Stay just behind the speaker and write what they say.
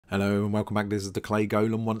Hello and welcome back. This is the Clay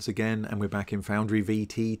Golem once again, and we're back in Foundry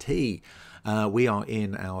VTT. We are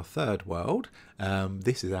in our third world.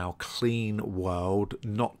 This is our clean world,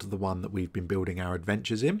 not the one that we've been building our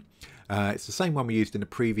adventures in. It's the same one we used in the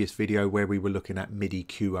previous video where we were looking at Midi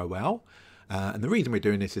QoL. And the reason we're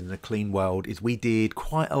doing this in the clean world is we did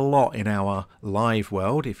quite a lot in our live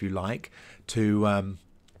world, if you like, to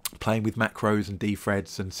playing with macros and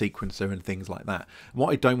defreds and sequencer and things like that. And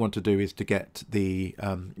what I don't want to do is to get the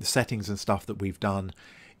settings and stuff that we've done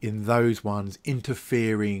in those ones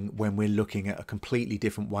interfering when we're looking at a completely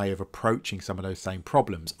different way of approaching some of those same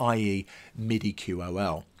problems, i.e. Midi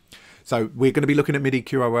QoL. So we're going to be looking at Midi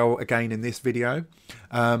QoL again in this video.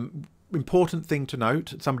 Important thing to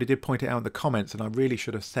note, somebody did point it out in the comments and I really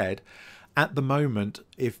should have said, at the moment,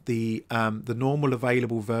 if the normal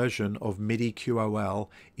available version of Midi QoL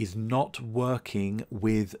is not working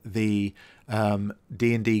with the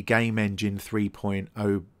D&D game engine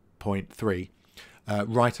 3.0.3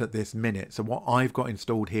 right at this minute. So what I've got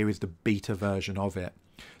installed here is the beta version of it.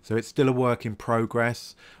 So it's still a work in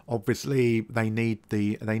progress. Obviously, they need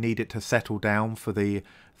it to settle down for the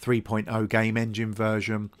 3.0 game engine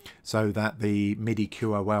version so that the Midi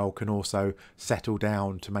QoL can also settle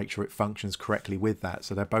down to make sure it functions correctly with that.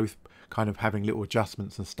 So they're both kind of having little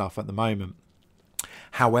adjustments and stuff at the moment.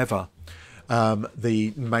 However,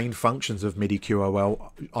 the main functions of Midi QoL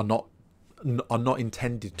are not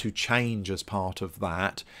intended to change as part of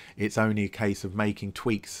that. It's only a case of making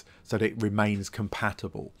tweaks so that it remains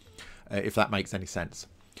compatible, if that makes any sense.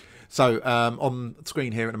 So on the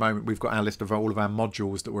screen here at the moment, we've got our list of all of our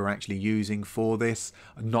modules that we're actually using for this,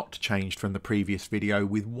 not changed from the previous video,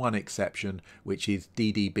 with one exception, which is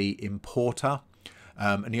DDB Importer.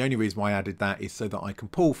 And the only reason why I added that is so that I can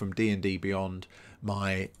pull from D&D Beyond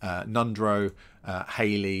my Nundro,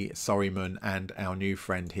 Haley, Sorryman, and our new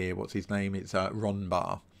friend here. What's his name? It's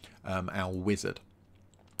Ronbar, our wizard.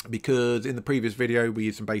 Because in the previous video, we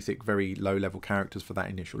used some basic, very low-level characters for that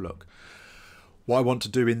initial look. What I want to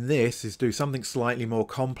do in this is do something slightly more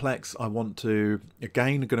complex. I want to,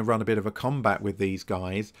 again, going to run a bit of a combat with these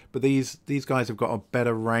guys, but these guys have got a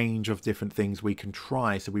better range of different things we can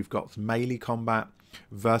try. So we've got melee combat,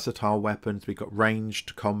 versatile weapons, we've got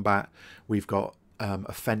ranged combat, we've got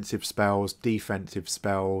offensive spells, defensive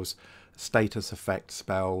spells, status effect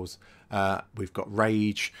spells, we've got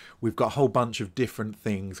rage, we've got a whole bunch of different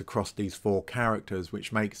things across these four characters,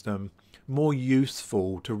 which makes them more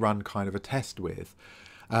useful to run kind of a test with.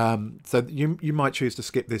 So you might choose to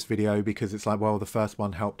skip this video because it's like, well, the first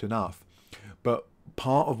one helped enough. But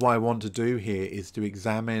part of what I want to do here is to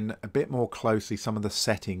examine a bit more closely some of the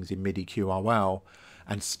settings in Midi QoL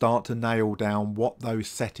and start to nail down what those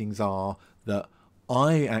settings are that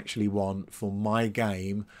I actually want for my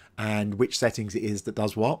game and which settings it is that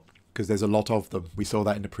does what, because there's a lot of them. We saw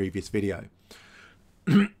that in the previous video.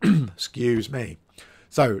 Excuse me.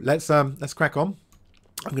 So let's crack on.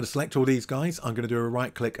 I'm going to select all these guys. I'm going to do a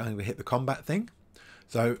right click. I'm going to hit the combat thing.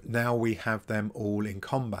 So now we have them all in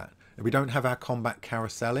combat. And we don't have our combat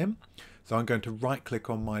carousel in. So I'm going to right click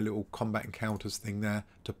on my little combat encounters thing there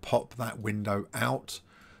to pop that window out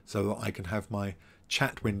so that I can have my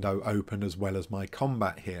chat window open as well as my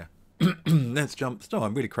combat here. Let's jump. Oh,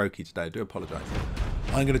 I'm really croaky today. I do apologise.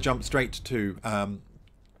 I'm going to jump straight to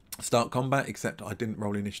start combat, except I didn't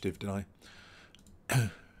roll initiative, did I?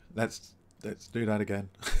 Let's do that again.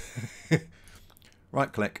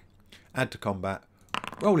 Right click, add to combat,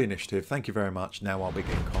 roll initiative. Thank you very much. Now I'll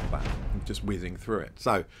begin combat. I'm just whizzing through it.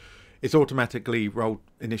 So it's automatically rolled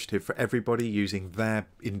initiative for everybody using their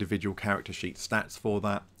individual character sheet stats for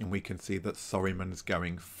that. And we can see that Sorryman's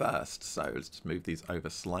going first. So let's just move these over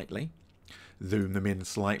slightly, zoom them in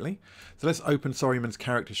slightly. So let's open Sorryman's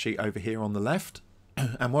character sheet over here on the left.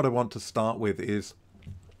 And what I want to start with is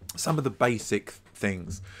some of the basic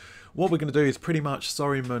things. What we're going to do is pretty much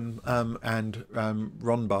Sorryman and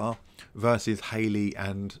Ronbar versus Haley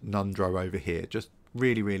and Nundro over here. Just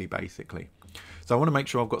really basically. So I want to make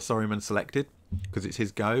sure I've got Sorryman selected because it's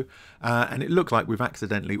his go. And it looks like we've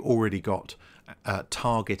accidentally already got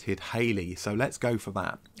targeted Haley. So let's go for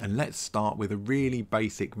that. And let's start with a really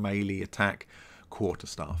basic melee attack,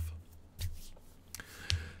 quarterstaff.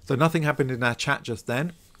 So nothing happened in our chat just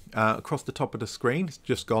then. Across the top of the screen, it's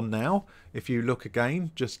just gone now. If you look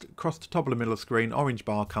again, just across the top of the middle of the screen, orange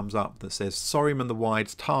bar comes up that says Sorryman the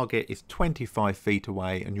Wide's target is 25 feet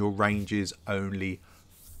away and your range is only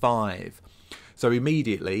 5. So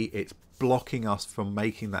immediately it's blocking us from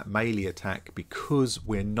making that melee attack because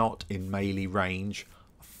we're not in melee range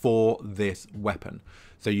for this weapon.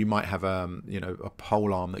 So you might have you know, a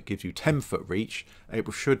polearm that gives you 10-foot reach. It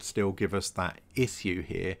should still give us that issue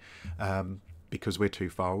here. because we're too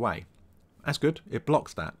far away. That's good, it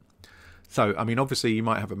blocks that. So, I mean, obviously you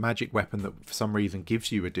might have a magic weapon that for some reason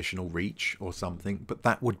gives you additional reach or something, but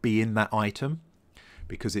that would be in that item,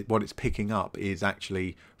 because what it's picking up is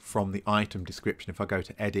actually from the item description. If I go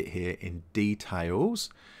to edit here in details,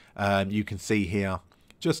 you can see here,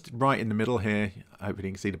 just right in the middle here, hopefully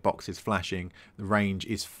you can see the boxes flashing, the range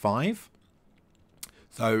is 5.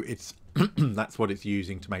 So it's that's what it's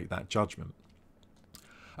using to make that judgment.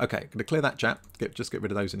 Okay, going to clear that chat, just get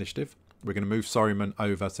rid of those initiative. We're going to move Sorryman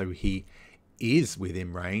over so he is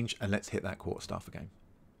within range, and let's hit that quarterstaff again.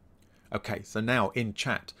 Okay, so now in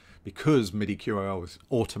chat, because Midi QoL is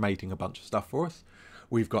automating a bunch of stuff for us,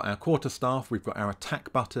 we've got our quarterstaff, we've got our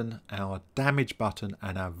attack button, our damage button,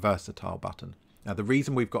 and our versatile button. Now the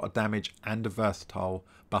reason we've got a damage and a versatile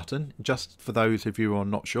button, just for those of you who are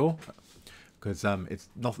not sure, because it's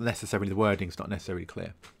not necessarily, the wording's not necessarily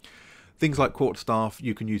clear. Things like quarterstaff,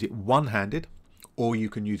 you can use it one-handed, or you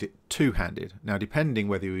can use it two-handed. Now, depending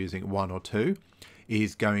whether you're using one or two,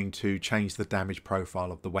 is going to change the damage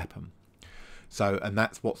profile of the weapon. So, and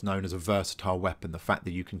that's what's known as a versatile weapon, the fact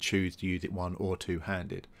that you can choose to use it one or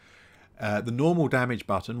two-handed. The normal damage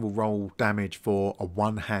button will roll damage for a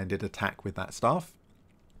one-handed attack with that staff.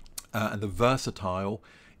 And the versatile,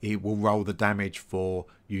 it will roll the damage for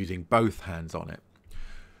using both hands on it.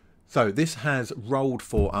 So this has rolled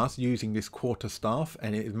for us using this quarterstaff,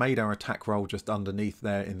 and it made our attack roll just underneath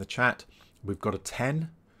there in the chat. We've got a 10,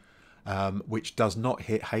 which does not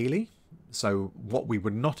hit Hayley. So what we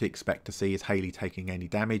would not expect to see is Hayley taking any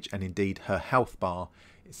damage, and indeed her health bar,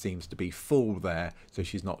 it seems to be full there, so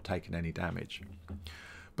she's not taking any damage.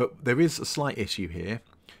 But there is a slight issue here,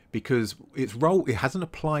 because it hasn't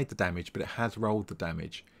applied the damage, but it has rolled the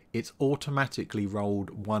damage. It's automatically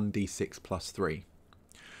rolled 1d6 plus 3.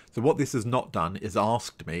 So what this has not done is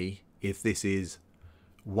asked me if this is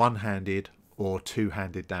one-handed or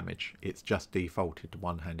two-handed damage. It's just defaulted to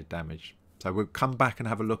one-handed damage. So we'll come back and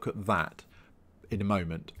have a look at that in a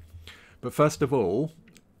moment. But first of all,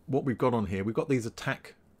 what we've got on here, we've got these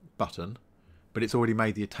attack button, but it's already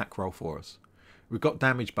made the attack roll for us. We've got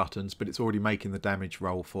damage buttons, but it's already making the damage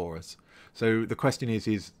roll for us. So the question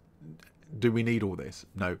is do we need all this?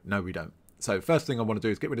 No, we don't. So first thing I want to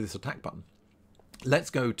do is get rid of this attack button.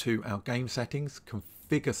 Let's go to our game settings,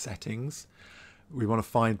 configure settings. We want to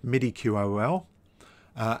find Midi QoL.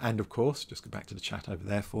 And of course, just go back to the chat over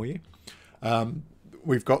there for you.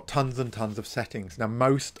 We've got tons and tons of settings. Now,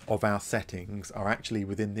 most of our settings are actually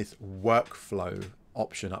within this workflow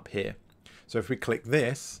option up here. So if we click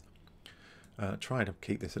this, try to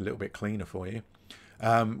keep this a little bit cleaner for you.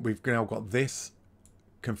 We've now got this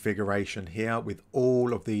configuration here with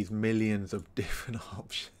all of these millions of different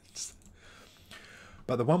options.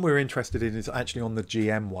 But the one we're interested in is actually on the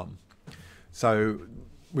GM one. So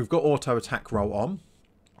we've got auto attack roll on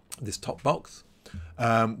this top box.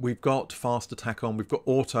 We've got fast attack on. We've got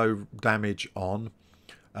auto damage on,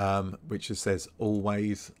 which says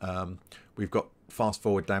always. We've got fast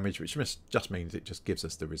forward damage, which just means it just gives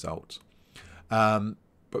us the results.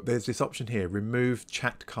 But there's this option here, remove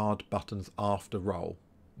chat card buttons after roll.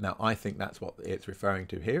 Now, I think that's what it's referring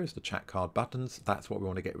to here is the chat card buttons. That's what we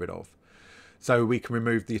want to get rid of. So we can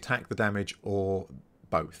remove the attack, the damage, or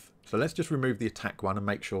both. So let's just remove the attack one and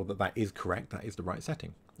make sure that that is correct. That is the right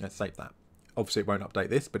setting. Let's save that. Obviously, it won't update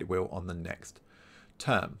this, but it will on the next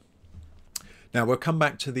term. Now, we'll come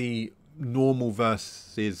back to the normal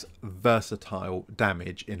versus versatile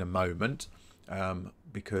damage in a moment,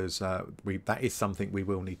 because that is something we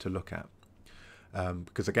will need to look at.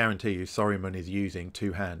 Because I guarantee you, Sorryman is using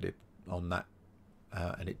two-handed on that,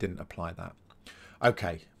 and it didn't apply that.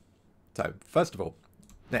 Okay. So, first of all,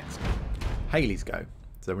 next, Hayley's go.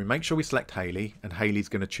 So we make sure we select Hayley, and Hayley's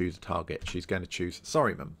going to choose a target. She's going to choose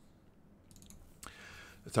Sorryman.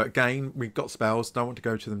 So again, we've got spells. Don't want to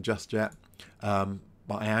go to them just yet. But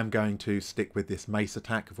I am going to stick with this mace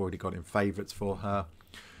attack. I've already got in favourites for her.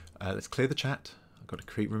 Let's clear the chat. I've got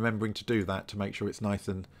to keep remembering to do that to make sure it's nice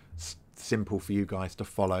and simple for you guys to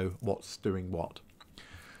follow what's doing what.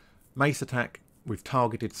 Mace attack. We've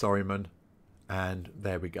targeted Sorryman. And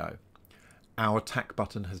there we go. Our attack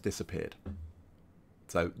button has disappeared.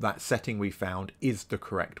 So that setting we found is the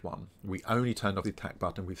correct one. We only turned off the attack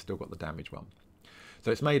button. We've still got the damage one.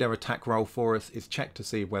 So it's made our attack roll for us. It's checked to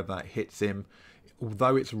see whether that hits him.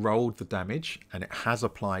 Although it's rolled the damage and it has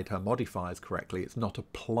applied her modifiers correctly, it's not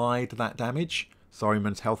applied that damage.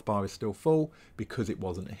 Sorryman's health bar is still full because it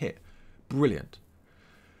wasn't a hit. Brilliant.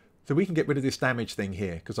 So we can get rid of this damage thing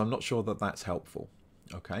here because I'm not sure that that's helpful.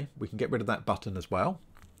 Okay, we can get rid of that button as well.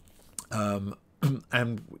 And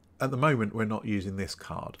at the moment, we're not using this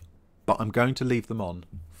card, but I'm going to leave them on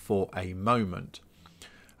for a moment.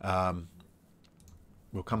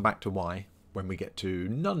 We'll come back to why when we get to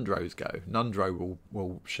Nundro's go. Nundro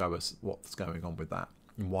will show us what's going on with that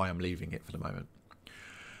and why I'm leaving it for the moment.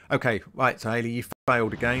 Okay, right, so Hayley, you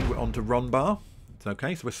failed again. We're on to Ronbar.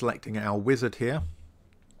 Okay, so we're selecting our wizard here.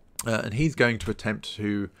 And he's going to attempt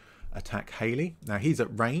to attack Hayley. Now, he's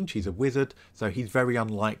at range. He's a wizard, so he's very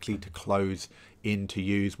unlikely to close in to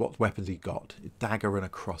use what weapons he got. A dagger and a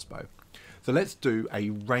crossbow. So let's do a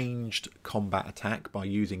ranged combat attack by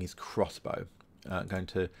using his crossbow. I'm going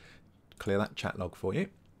to clear that chat log for you.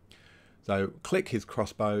 So click his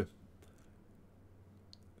crossbow.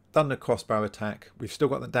 Done the crossbow attack. We've still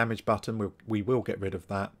got the damage button. We will get rid of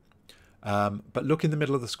that. But look in the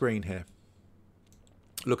middle of the screen here.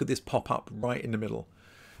 Look at this pop up right in the middle.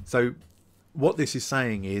 So what this is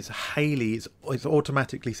saying is Hayley is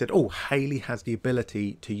automatically said, oh, Hayley has the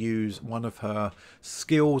ability to use one of her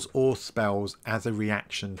skills or spells as a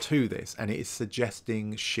reaction to this, and it is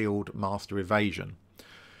suggesting Shield Master Evasion.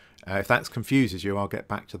 If that confuses you, I'll get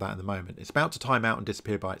back to that in a moment. It's about to time out and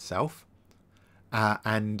disappear by itself.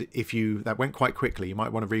 And if that went quite quickly, you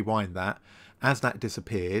might want to rewind that. As that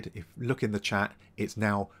disappeared, if you look in the chat, it's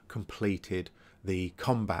now completed the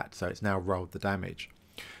combat, so it's now rolled the damage.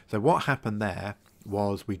 So what happened there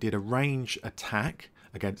was we did a range attack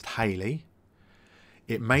against Hayley.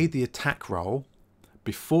 It made the attack roll.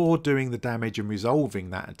 Before doing the damage and resolving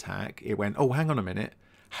that attack, it went, oh, hang on a minute.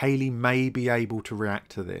 Hayley may be able to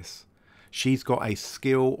react to this. She's got a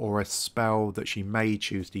skill or a spell that she may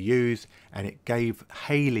choose to use, and it gave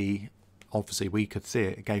Hayley, obviously we could see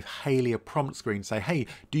it, it gave Hayley a prompt screen, say, hey,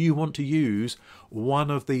 do you want to use one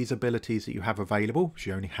of these abilities that you have available?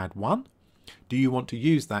 She only had one. Do you want to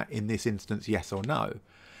use that in this instance, yes or no?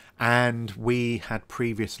 And we had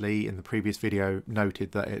previously, in the previous video,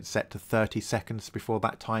 noted that it's set to 30 seconds before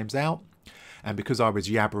that times out. And because I was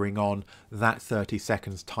yabbering on, that 30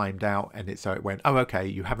 seconds timed out, and so it went, oh, okay,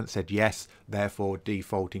 you haven't said yes, therefore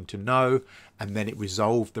defaulting to no, and then it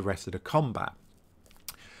resolved the rest of the combat.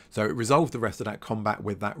 So it resolved the rest of that combat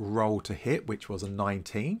with that roll to hit, which was a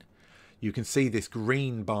 19. You can see this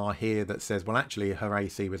green bar here that says, well, actually her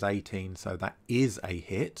AC was 18, so that is a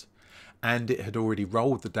hit. And it had already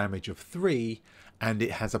rolled the damage of 3, and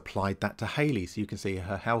it has applied that to Hayley. So you can see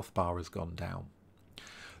her health bar has gone down.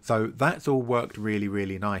 So that's all worked really,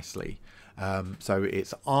 really nicely. So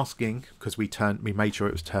it's asking, because we made sure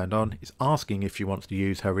it was turned on, it's asking if she wants to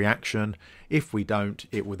use her reaction. If we don't,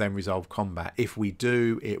 it will then resolve combat. If we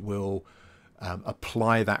do, it will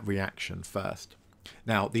apply that reaction first.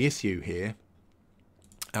 Now, the issue here,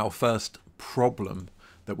 our first problem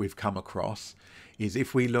that we've come across is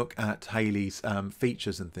if we look at Hayley's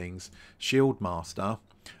features and things, Shield Master,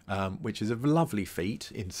 which is a lovely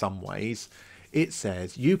feat in some ways, it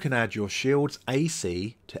says you can add your shield's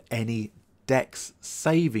AC to any dex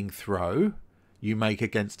saving throw you make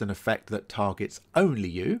against an effect that targets only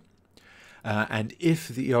you. And if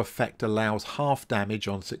the effect allows half damage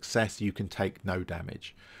on success, you can take no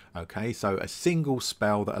damage. Okay, so a single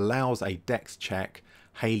spell that allows a dex check,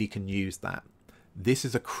 Hayley can use that. This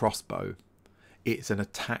is a crossbow. It's an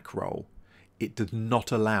attack roll. It does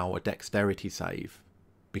not allow a dexterity save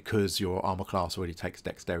because your armor class already takes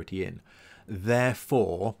dexterity in.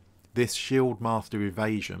 Therefore, this Shield Master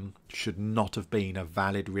Evasion should not have been a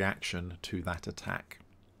valid reaction to that attack.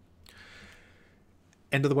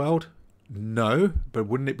 End of the world? No, but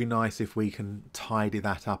wouldn't it be nice if we can tidy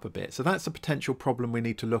that up a bit? So that's a potential problem we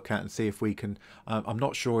need to look at and see if we can. I'm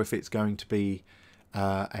not sure if it's going to be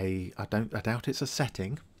I doubt it's a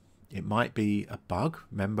setting. It might be a bug.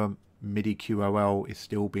 Remember, Midi QoL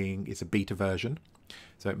is a beta version,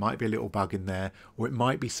 so it might be a little bug in there, or it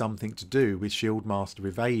might be something to do with Shield Master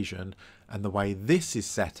Evasion and the way this is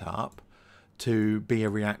set up to be a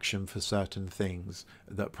reaction for certain things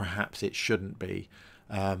that perhaps it shouldn't be.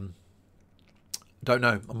 Don't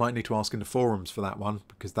know. I might need to ask in the forums for that one,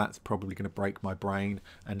 because that's probably going to break my brain,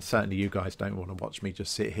 and certainly you guys don't want to watch me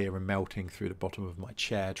just sit here and melting through the bottom of my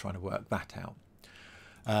chair trying to work that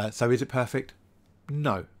out. So is it perfect?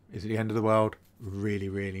 No. Is it the end of the world? Really,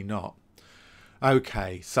 really not.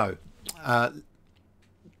 Okay, so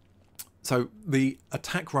the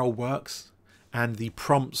attack roll works and the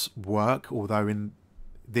prompts work, although in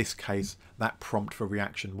this case that prompt for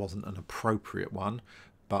reaction wasn't an appropriate one.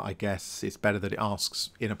 But I guess it's better that it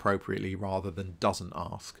asks inappropriately rather than doesn't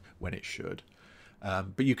ask when it should.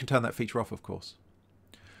 But you can turn that feature off, of course.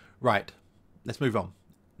 Right, let's move on.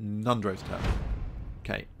 Nundro's turn.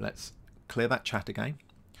 Okay, let's clear that chat again.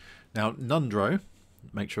 Now, Nundro,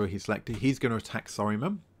 make sure he's selected. He's going to attack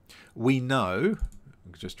Sorryman. We know,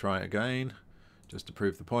 just try it again. Just to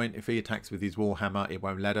prove the point, if he attacks with his Warhammer, it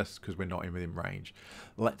won't let us because we're not in within range.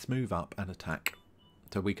 Let's move up and attack.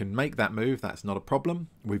 So we can make that move, that's not a problem.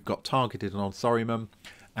 We've got targeted on Sorryman,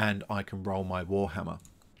 and I can roll my Warhammer.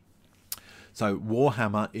 So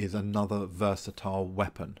Warhammer is another versatile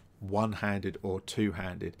weapon, one-handed or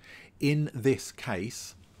two-handed. In this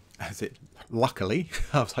case, as it luckily,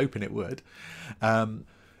 I was hoping it would,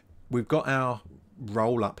 we've got our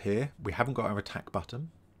roll up here. We haven't got our attack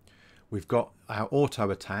button. We've got our auto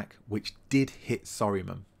attack, which did hit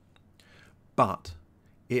Sorryman, but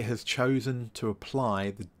it has chosen to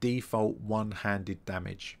apply the default one-handed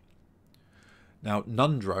damage. Now,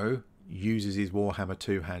 Nundro uses his Warhammer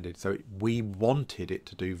two-handed, so we wanted it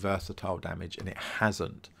to do versatile damage, and it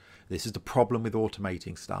hasn't. This is the problem with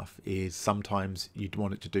automating stuff, is sometimes you'd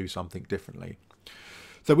want it to do something differently.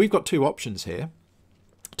 So we've got two options here,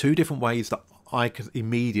 two different ways that I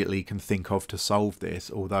immediately can think of to solve this,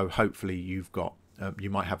 although hopefully you've got, you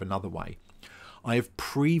might have another way. I have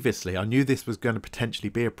previously, I knew this was going to potentially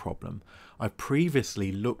be a problem. I've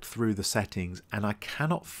previously looked through the settings and I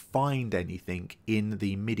cannot find anything in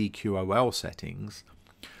the Midi QoL settings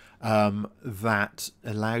that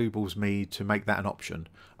enables me to make that an option.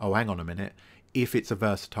 Oh, hang on a minute. If it's a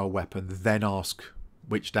versatile weapon, then ask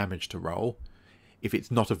which damage to roll. If it's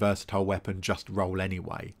not a versatile weapon, just roll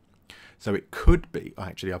anyway. So it could be,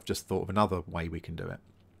 actually I've just thought of another way we can do it.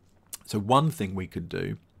 So one thing we could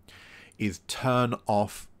do is turn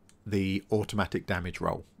off the automatic damage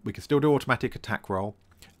roll. We can still do automatic attack roll,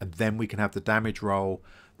 and then we can have the damage roll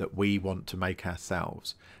that we want to make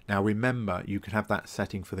ourselves. Now remember, you can have that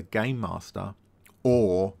setting for the game master,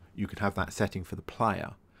 or you could have that setting for the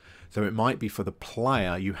player. So it might be for the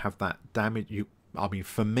player you have that damage. I mean,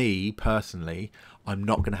 for me personally, I'm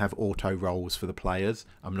not going to have auto rolls for the players.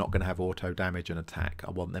 I'm not going to have auto damage and attack.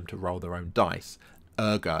 I want them to roll their own dice.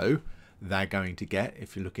 Ergo, they're going to get,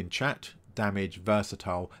 if you look in chat, damage,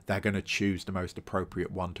 versatile, they're going to choose the most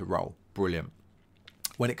appropriate one to roll. Brilliant.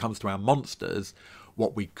 When it comes to our monsters,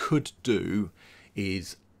 what we could do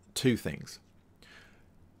is two things.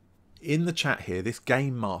 In the chat here, this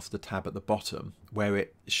Game Master tab at the bottom, where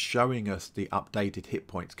it's showing us the updated hit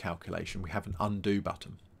points calculation, we have an undo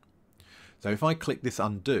button. So if I click this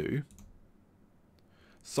undo,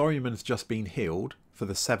 Sorryman's just been healed for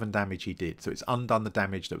the 7 damage he did. So it's undone the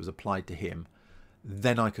damage that was applied to him.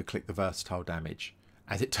 Then I could click the versatile damage.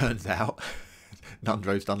 As it turns out,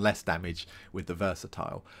 Nundro's done less damage with the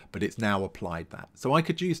versatile, but it's now applied that. So I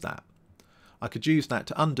could use that. I could use that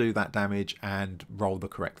to undo that damage and roll the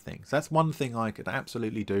correct thing. So that's one thing I could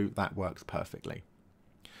absolutely do. That works perfectly.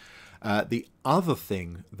 The other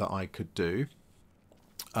thing that I could do,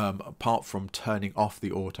 apart from turning off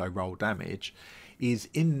the auto roll damage, is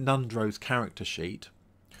in Nundro's character sheet,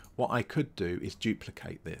 what I could do is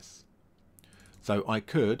duplicate this. So I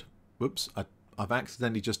could, whoops, I've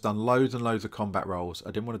accidentally just done loads and loads of combat rolls.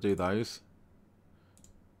 I didn't want to do those.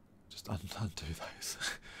 Just undo those.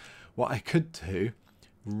 What I could do,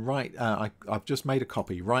 I've just made a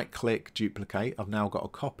copy. Right click, duplicate. I've now got a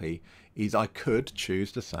copy. Is I could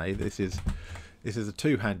choose to say this is a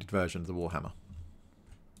two-handed version of the Warhammer.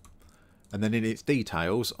 And then in its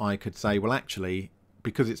details, I could say, well, actually,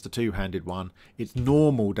 because it's the two-handed one, its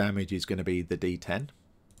normal damage is going to be the D10.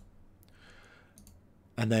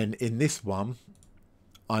 And then in this one,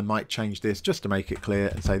 I might change this just to make it clear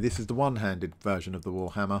and say this is the one-handed version of the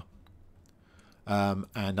Warhammer.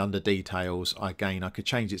 And under details, again, I could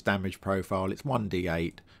change its damage profile. It's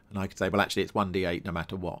 1d8, and I could say, well, actually, it's 1d8 no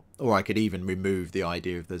matter what. Or I could even remove the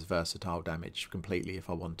idea of there's versatile damage completely if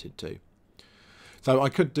I wanted to. So I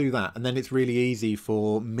could do that, and then it's really easy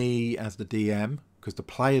for me as the DM, because the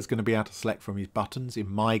player's going to be able to select from his buttons in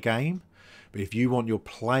my game. But if you want your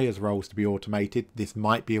players' roles to be automated, this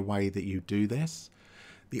might be a way that you do this.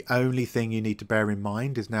 The only thing you need to bear in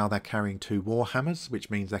mind is now they're carrying 2 Warhammers, which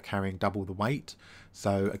means they're carrying double the weight.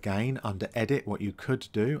 So again, under edit, what you could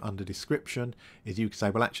do under description is you could say,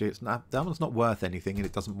 well, actually, it's not, that one's not worth anything and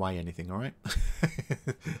it doesn't weigh anything, all right?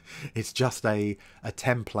 It's just a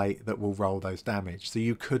template that will roll those damage. So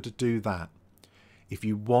you could do that. If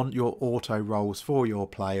you want your auto rolls for your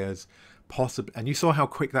players, possibly, and you saw how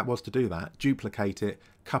quick that was to do that, duplicate it,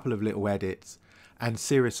 couple of little edits. And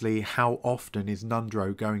seriously, how often is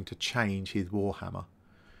Nundro going to change his Warhammer?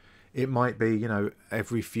 It might be, you know,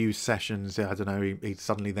 every few sessions, I don't know, he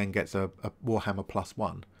suddenly then gets a Warhammer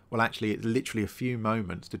 +1. Well, actually, it's literally a few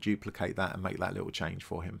moments to duplicate that and make that little change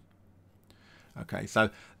for him. Okay,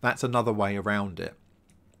 so that's another way around it.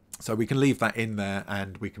 So we can leave that in there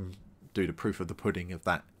and we can do the proof of the pudding of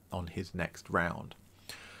that on his next round.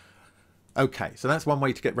 Okay, so that's one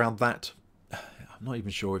way to get around that. I'm not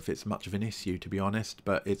even sure if it's much of an issue, to be honest,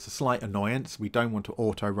 but it's a slight annoyance. We don't want to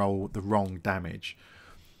auto roll the wrong damage.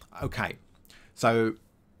 Okay, so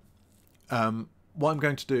what I'm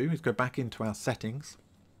going to do is go back into our settings,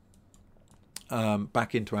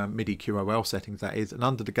 back into our Midi QoL settings, that is, and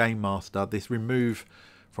under the Game Master, this remove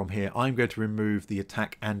from here, I'm going to remove the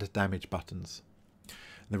attack and damage buttons.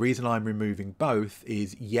 And the reason I'm removing both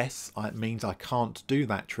is, yes, it means I can't do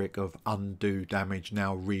that trick of undo damage,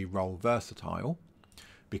 now re-roll versatile,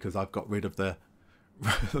 because I've got rid of the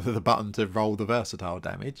the button to roll the versatile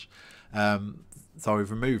damage. So I've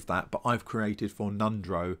removed that, but I've created for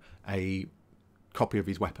Nundro a copy of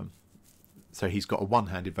his weapon. So he's got a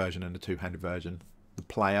one-handed version and a two-handed version. The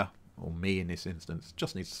player, or me in this instance,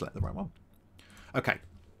 just needs to select the right one. Okay.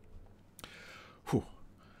 Whew.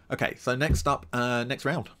 Okay, so next up, next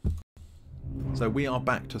round. So we are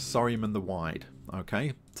back to Sorryman the Wide.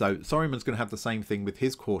 Okay, so Sorryman's going to have the same thing with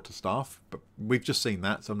his quarterstaff, but we've just seen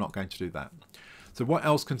that, so I'm not going to do that. So what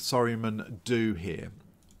else can Sorryman do here?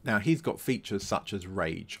 Now, he's got features such as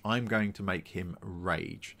Rage. I'm going to make him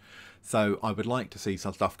Rage. So I would like to see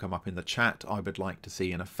some stuff come up in the chat. I would like to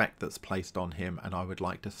see an effect that's placed on him, and I would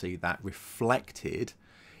like to see that reflected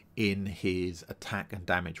in his attack and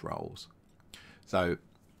damage rolls. So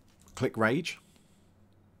click Rage.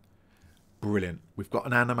 Brilliant. We've got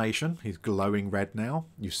an animation. He's glowing red now.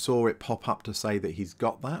 You saw it pop up to say that he's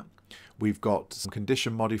got that. We've got some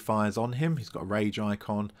condition modifiers on him. He's got a rage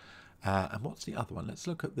icon. And what's the other one? Let's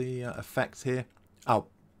look at the effects here. Oh,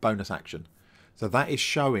 bonus action. So that is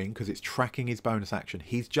showing, because it's tracking his bonus action.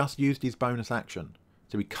 He's just used his bonus action.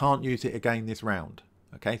 So we can't use it again this round.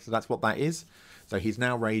 Okay, so that's what that is. So he's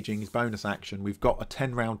now raging his bonus action. We've got a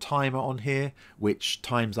 10-round timer on here, which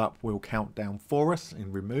times up will count down for us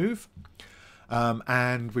in remove.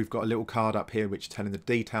 And we've got a little card up here which is telling the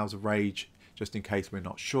details of rage, just in case we're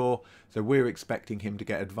not sure. So we're expecting him to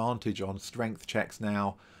get advantage on strength checks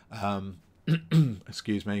now,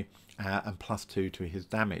 excuse me, and +2 to his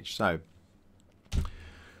damage. So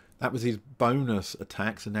that was his bonus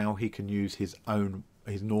attack, so now he can use his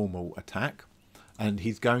normal attack, and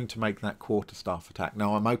he's going to make that quarterstaff attack.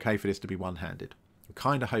 Now I'm okay for this to be one-handed. I'm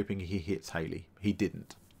kind of hoping he hits Haley. He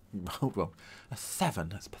didn't. Hold on, a 7,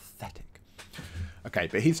 that's pathetic. Okay,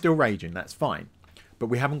 but he's still raging, that's fine. But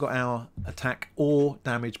we haven't got our attack or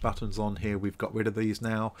damage buttons on here. We've got rid of these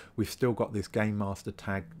now. We've still got this Game Master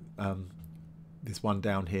tag, this one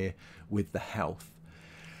down here with the health.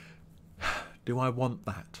 Do I want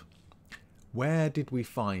that? Where did we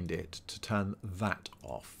find it to turn that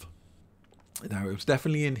off? Now, it was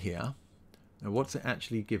definitely in here. Now, what's it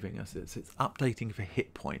actually giving us? It's updating for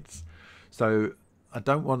hit points. So I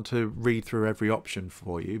don't want to read through every option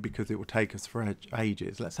for you because it will take us for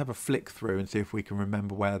ages. Let's have a flick through and see if we can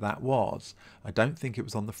remember where that was. I don't think it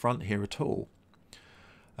was on the front here at all.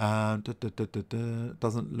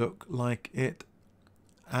 Doesn't look like it.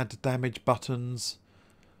 Add damage buttons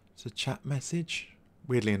to chat message.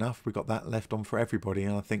 Weirdly enough, we've got that left on for everybody,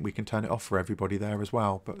 and I think we can turn it off for everybody there as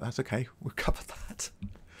well, but that's okay. We'll cover that.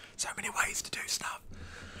 So many ways to do stuff.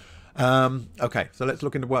 Okay, so let's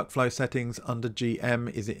look into workflow settings. Under GM,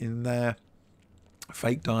 is it in there?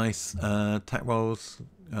 Fake dice, attack rolls,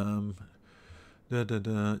 GM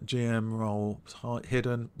roll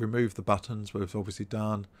hidden. Remove the buttons, we've obviously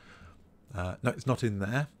done. No, it's not in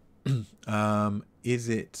there. Is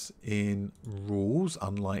it in rules?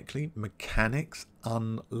 Unlikely. Mechanics?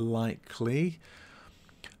 Unlikely.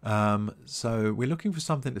 So we're looking for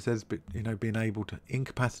something that says, you know, being able to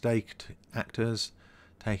incapacitate actors,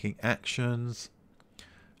 taking actions,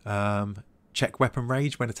 check weapon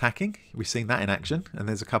rage when attacking. We've seen that in action, and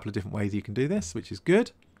there's a couple of different ways you can do this, which is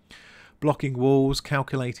good. Blocking walls,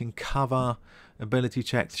 calculating cover, ability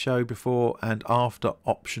checks, show before and after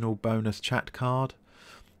optional bonus chat card,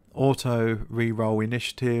 auto reroll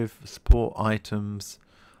initiative, support items,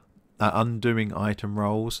 undoing item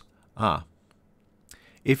rolls.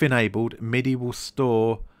 If enabled, Midi will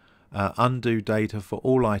store undo data for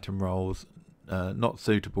all item rolls not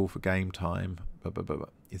suitable for game time.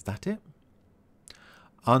 Is that it?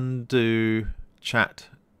 Undo chat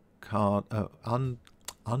card.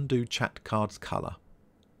 Undo chat card's color.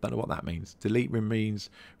 Don't know what that means. Delete means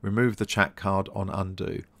remove the chat card on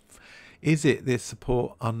undo. Is it this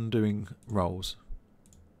support undoing rolls?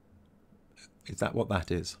 Is that what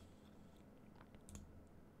that is?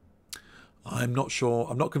 I'm not sure.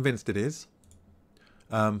 I'm not convinced it is.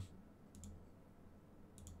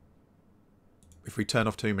 If we turn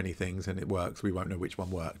off too many things and it works, we won't know which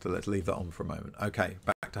one worked. So let's leave that on for a moment. Okay,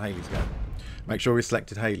 back to Haley's go. Make sure we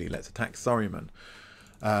selected Haley. Let's attack Sorryman.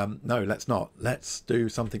 No, let's not. Let's do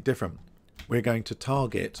something different. We're going to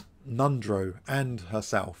target Nundro and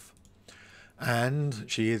herself. And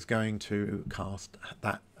she is going to cast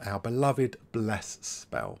that our beloved Bless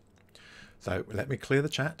spell. So let me clear the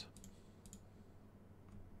chat.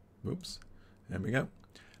 Oops. There we go.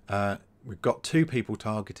 We've got 2 people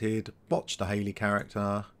targeted. Botched a Hayley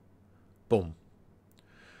character. Boom.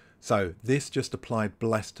 So this just applied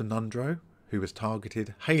Bless to Nundro, who was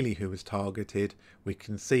targeted. Hayley, who was targeted. We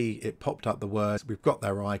can see it popped up the words. We've got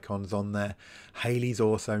their icons on there. Hayley's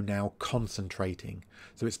also now concentrating.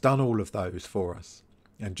 So it's done all of those for us.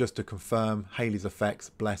 And just to confirm, Hayley's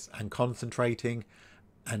effects, Bless and concentrating.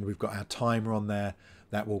 And we've got our timer on there.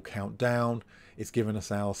 That will count down. It's given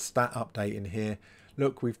us our stat update in here.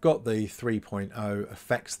 Look, we've got the 3.0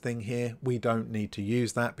 effects thing here. We don't need to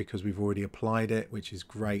use that because we've already applied it, which is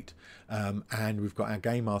great. And we've got our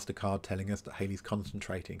Game Master card telling us that Hayley's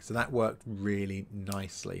concentrating. So that worked really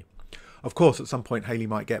nicely. Of course, at some point, Hayley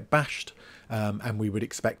might get bashed, and we would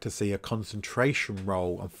expect to see a concentration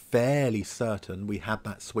roll. I'm fairly certain we had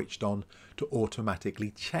that switched on to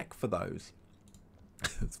automatically check for those.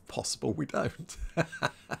 It's possible we don't.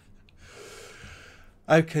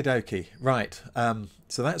 Okie dokie. Right.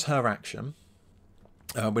 So that's her action.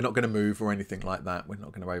 We're not going to move or anything like that. We're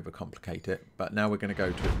not going to overcomplicate it. But now we're going to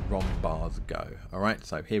go to Rombar's Go. All right.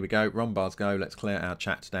 So here we go. Rombar's Go. Let's clear our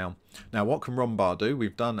chats down. Now, what can Rombar do?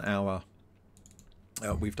 We've done our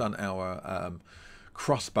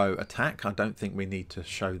crossbow attack. I don't think we need to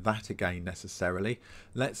show that again necessarily.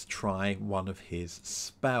 Let's try one of his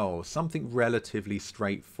spells. Something relatively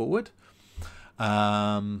straightforward.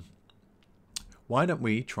 Why don't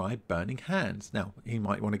we try Burning Hands? Now, he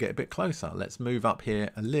might want to get a bit closer. Let's move up here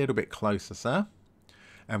a little bit closer, sir.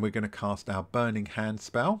 And we're going to cast our Burning Hand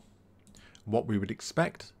spell. What we would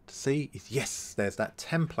expect to see is, yes, there's that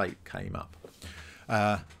template came up.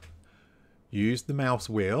 Use the mouse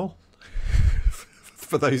wheel.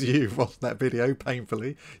 For those of you who've watched that video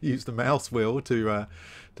painfully, use the mouse wheel to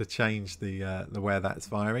change the where that's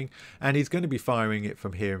firing, and he's going to be firing it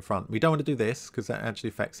from here in front. We don't want to do this because that actually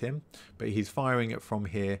affects him, but he's firing it from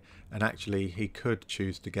here, and actually he could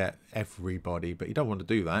choose to get everybody, but you don't want to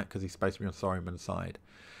do that because he's supposed to be on Saruman's side.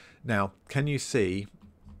 Now, can you see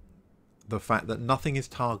the fact that nothing is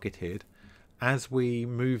targeted? As we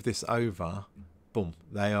move this over, boom,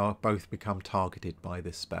 they are both become targeted by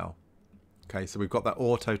this spell. Okay, so we've got that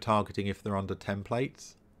auto targeting if they're under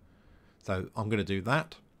templates. So I'm going to do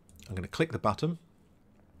that. I'm going to click the button.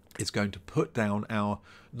 It's going to put down our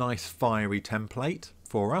nice fiery template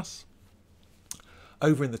for us.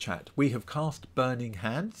 Over in the chat, we have cast Burning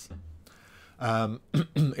Hands.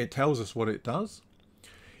 It tells us what it does.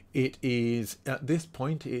 It is, at this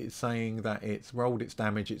point, it's saying that it's rolled its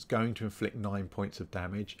damage. It's going to inflict 9 points of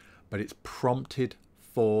damage, but it's prompted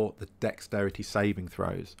for the dexterity saving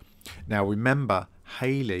throws. Now remember,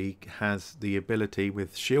 Hayley has the ability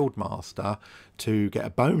with Shield Master to get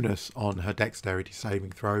a bonus on her dexterity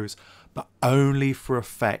saving throws, but only for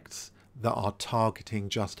effects that are targeting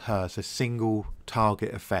just her. So single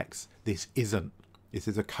target effects. This isn't. This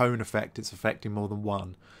is a cone effect. It's affecting more than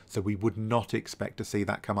one. So we would not expect to see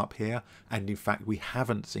that come up here. And in fact, we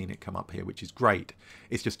haven't seen it come up here, which is great.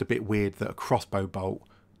 It's just a bit weird that a crossbow bolt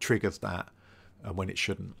triggers that when it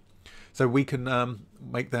shouldn't. So we can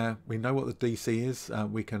we know what the DC is.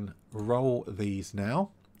 We can roll these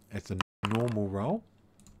now. It's a normal roll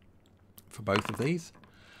for both of these.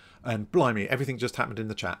 And blimey, everything just happened in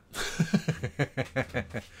the chat.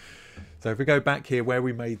 So if we go back here where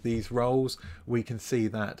we made these rolls, we can see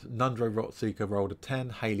that Nundro Rotsuka rolled a 10,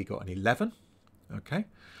 Hayley got an 11. Okay.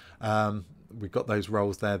 We've got those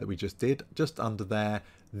rolls there that we just did. Just under there,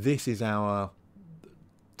 this is our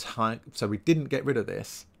time. So we didn't get rid of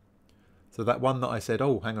this. So that one that I said,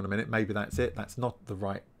 oh, hang on a minute, maybe that's it. That's not the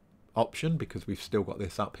right option because we've still got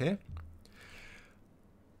this up here.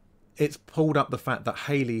 It's pulled up the fact that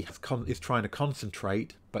Hayley is trying to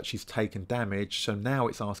concentrate, but she's taken damage. So now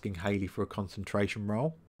it's asking Hayley for a concentration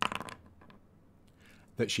roll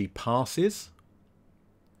that she passes.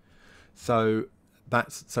 So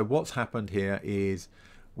what's happened here is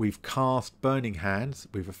we've cast Burning Hands.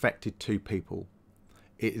 We've affected 2 people.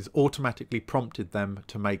 It has automatically prompted them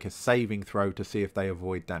to make a saving throw to see if they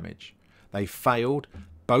avoid damage. They failed.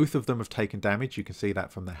 Both of them have taken damage. You can see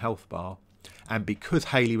that from the health bar. And because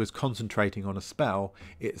Hayley was concentrating on a spell,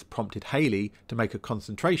 it's prompted Hayley to make a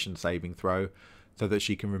concentration saving throw so that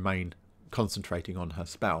she can remain concentrating on her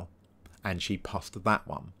spell. And she passed that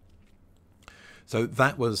one. So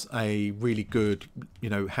that was a really good,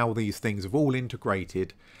 how these things have all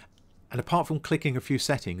integrated. And apart from clicking a few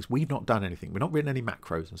settings, we've not done anything. We've not written any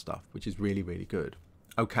macros and stuff, which is really, really good.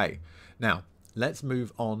 Okay, now let's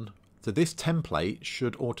move on So this template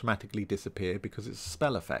should automatically disappear because it's a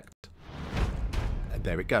spell effect. And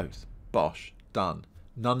there it goes. Bosh. Done.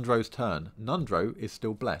 Nundro's turn. Nundro is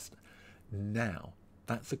still blessed. Now,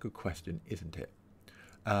 that's a good question, isn't it?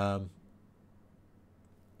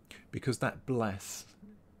 Because that bless...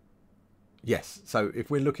 Yes, so if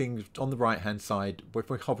we're looking on the right hand side, if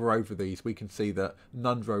we hover over these, we can see that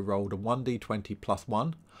Nundro rolled a 1d20 plus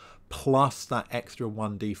 1, plus that extra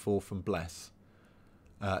 1d4 from bless.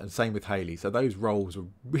 And same with Haley. So those rolls are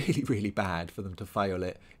really, really bad for them to fail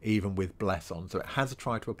it, even with bless on. So it has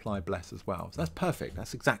tried to apply bless as well. So that's perfect.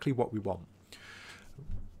 That's exactly what we want.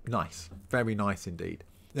 Nice. Very nice indeed.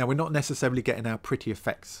 Now, we're not necessarily getting our pretty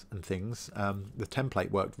effects and things. The template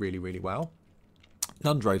worked really, really well.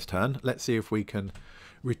 Nundro's turn. Let's see if we can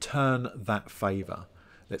return that favour.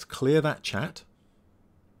 Let's clear that chat.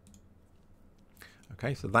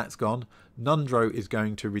 Okay, so that's gone. Nundro is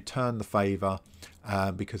going to return the favour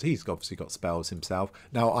because he's obviously got spells himself.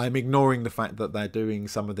 Now, I'm ignoring the fact that they're doing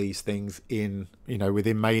some of these things in, you know,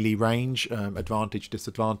 within melee range, advantage,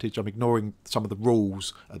 disadvantage. I'm ignoring some of the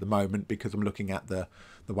rules at the moment because I'm looking at the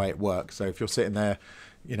way it works. So if you're sitting there,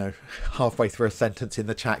 you know, halfway through a sentence in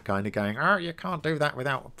the chat kind of going, oh, you can't do that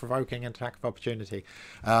without provoking an attack of opportunity.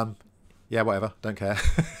 Yeah, whatever. Don't care.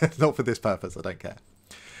 Not for this purpose. I don't care.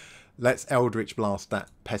 Let's Eldritch Blast that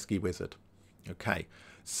pesky wizard. Okay,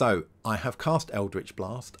 so I have cast Eldritch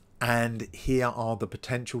Blast, and here are the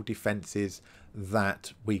potential defenses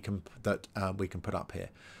that we can put up here.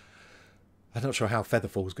 I'm not sure how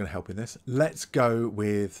Featherfall is going to help in this. Let's go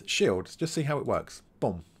with shields. Just see how it works.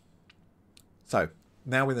 Boom. So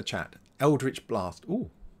now in the chat, Eldritch Blast. Ooh,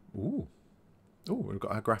 ooh, ooh. We've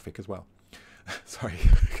got our graphic as well. Sorry,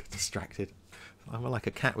 distracted. I'm like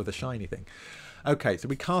a cat with a shiny thing. Okay, so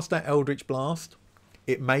we cast our Eldritch Blast.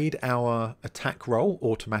 It made our attack roll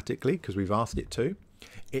automatically because we've asked it to.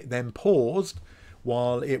 It then paused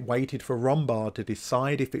while it waited for Rombar to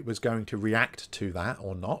decide if it was going to react to that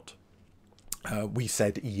or not. We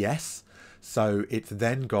said yes. So it's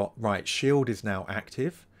then got, right, shield is now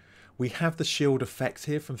active. We have the shield effects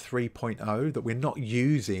here from 3.0 that we're not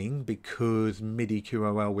using because Midi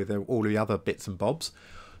QoL with all the other bits and bobs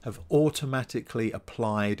have automatically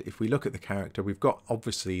applied. If we look at the character, we've got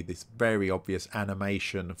obviously this very obvious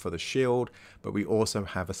animation for the shield, but we also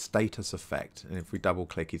have a status effect. And if we double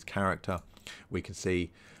click his character, we can see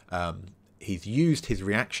he's used his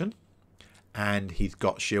reaction and he's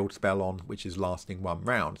got shield spell on, which is lasting 1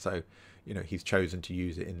 round. So, you know, he's chosen to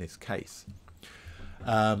use it in this case.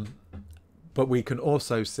 But we can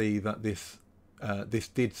also see that this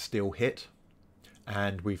did still hit,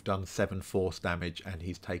 and we've done 7 force damage and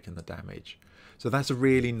he's taken the damage. So that's a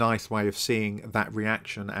really nice way of seeing that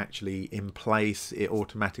reaction actually in place. It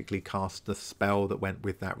automatically cast the spell that went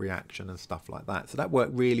with that reaction and stuff like that. So that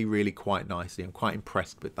worked really, really quite nicely. I'm quite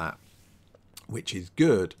impressed with that, which is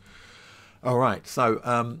good. All right, so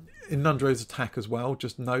in Nundro's attack as well,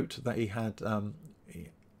 just note that he had that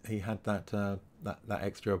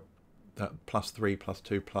extra +3,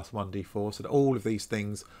 +2, +1d4. So that all of these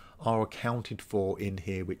things are accounted for in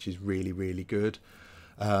here, which is really, really good.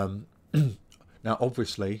 Now,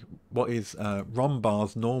 obviously, what is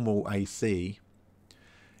Rombar's normal AC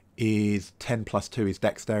is 10 + 2 is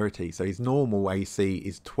dexterity. So his normal AC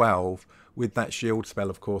is 12. With that shield spell,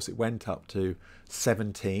 of course, it went up to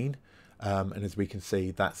 17. And as we can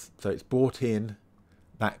see, so it's brought in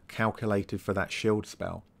that calculated for that shield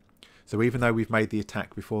spell. So even though we've made the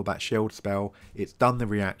attack before that shield spell, it's done the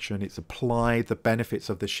reaction, it's applied the benefits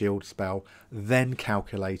of the shield spell, then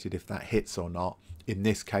calculated if that hits or not. In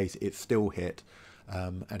this case, it still hit.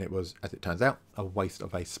 And it was, as it turns out, a waste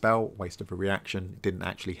of a spell, waste of a reaction. It didn't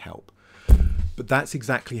actually help. But that's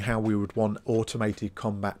exactly how we would want automated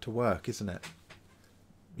combat to work, isn't it?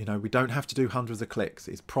 You know, we don't have to do hundreds of clicks.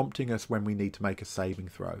 It's prompting us when we need to make a saving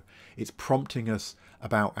throw. It's prompting us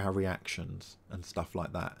about our reactions and stuff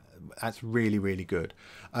like that. That's really, really good.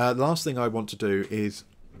 The last thing I want to do is,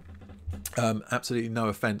 absolutely no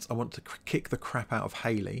offence, I want to kick the crap out of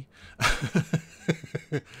Haley.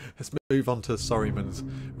 Let's move on to Sorryman's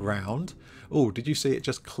round. Oh, did you see it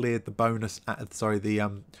just cleared the bonus?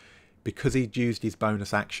 Because he'd used his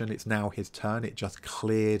bonus action, it's now his turn. It just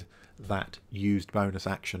cleared that used bonus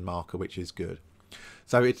action marker, which is good.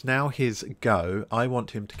 So it's now his go. I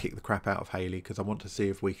want him to kick the crap out of Haley because I want to see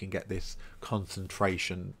if we can get this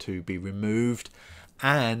concentration to be removed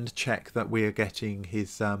and check that we're getting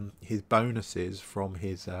his bonuses from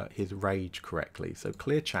his rage correctly. So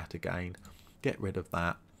clear chat again, get rid of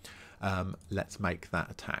that. Let's make that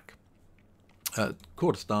attack.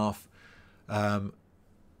 Quarterstaff. How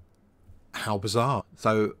bizarre.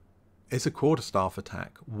 So It's a quarterstaff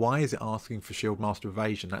attack. Why is it asking for Shieldmaster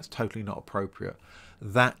evasion? That's totally not appropriate.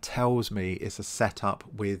 That tells me it's a setup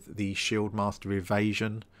with the Shieldmaster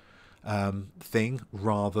evasion thing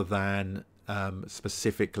rather than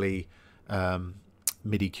specifically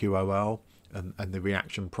Midi QoL and the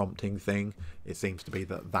reaction prompting thing. It seems to be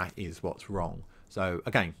that that is what's wrong. So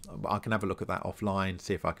again, I can have a look at that offline,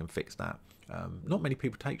 see if I can fix that. Not many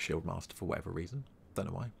people take Shieldmaster for whatever reason. Don't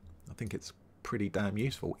know why. I think it's pretty damn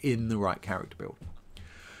useful in the right character build.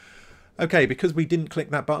 Okay, because we didn't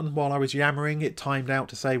click that button while I was yammering, it timed out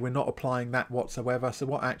to say we're not applying that whatsoever. So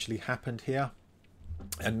what actually happened here,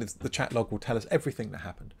 and the chat log will tell us everything that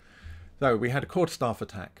happened. So we had a quarterstaff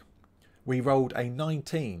attack. We rolled a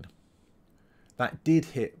 19. That did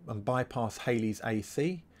hit and bypass Haley's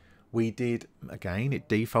AC. We did, again, it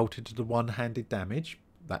defaulted to the one-handed damage.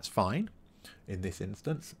 That's fine in this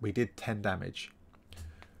instance. We did 10 damage.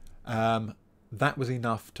 That was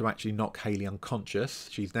enough to actually knock Haley unconscious.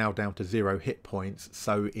 She's now down to 0 hit points,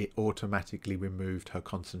 so it automatically removed her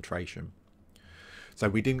concentration. So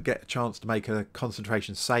we didn't get a chance to make a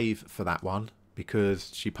concentration save for that one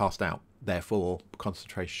because she passed out. Therefore,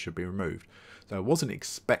 concentration should be removed. So I wasn't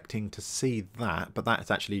expecting to see that, but that's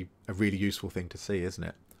actually a really useful thing to see, isn't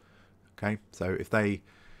it? Okay, so if they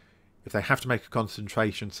have to make a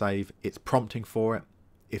concentration save, it's prompting for it.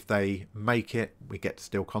 If they make it, we get to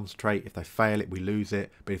still concentrate. If they fail it, we lose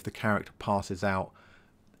it. But if the character passes out,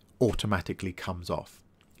 automatically comes off.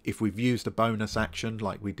 If we've used a bonus action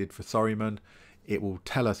like we did for Sorryman, it will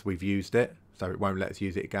tell us we've used it, so it won't let us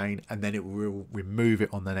use it again, and then it will remove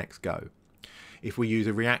it on the next go. If we use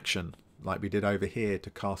a reaction like we did over here to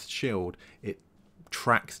cast shield, it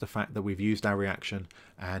tracks the fact that we've used our reaction,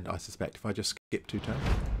 and I suspect if I just skip 2 turns,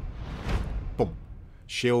 boom.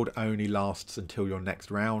 Shield only lasts until your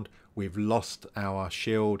next round. We've lost our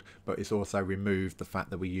shield, but it's also removed the fact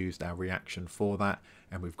that we used our reaction for that,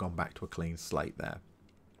 and we've gone back to a clean slate there.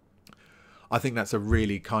 I think that's a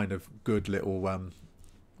really kind of good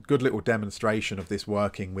little demonstration of this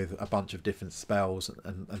working with a bunch of different spells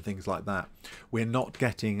and things like that. We're not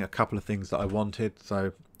getting a couple of things that I wanted.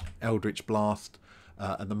 So Eldritch Blast.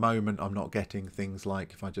 At the moment, I'm not getting things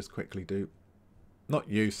like, if I just quickly do, not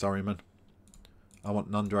you, sorry man. I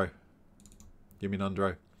want Nundro. Give me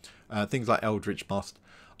Nundro. Things like Eldritch Blast.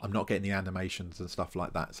 I'm not getting the animations and stuff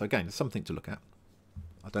like that. So again, it's something to look at.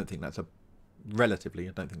 I don't think that's a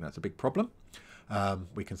big problem.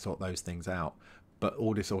 We can sort those things out. But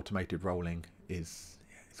all this automated rolling it's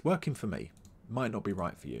working for me. Might not be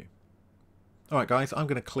right for you. All right, guys, I'm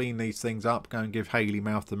going to clean these things up, go and give Haley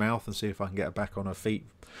mouth to mouth and see if I can get her back on her feet.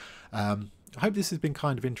 I hope this has been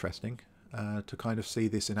kind of interesting to kind of see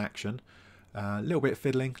this in action. A little bit of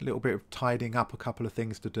fiddling, a little bit of tidying up a couple of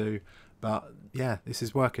things to do. But yeah, this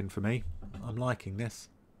is working for me. I'm liking this.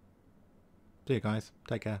 See you guys.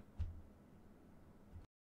 Take care.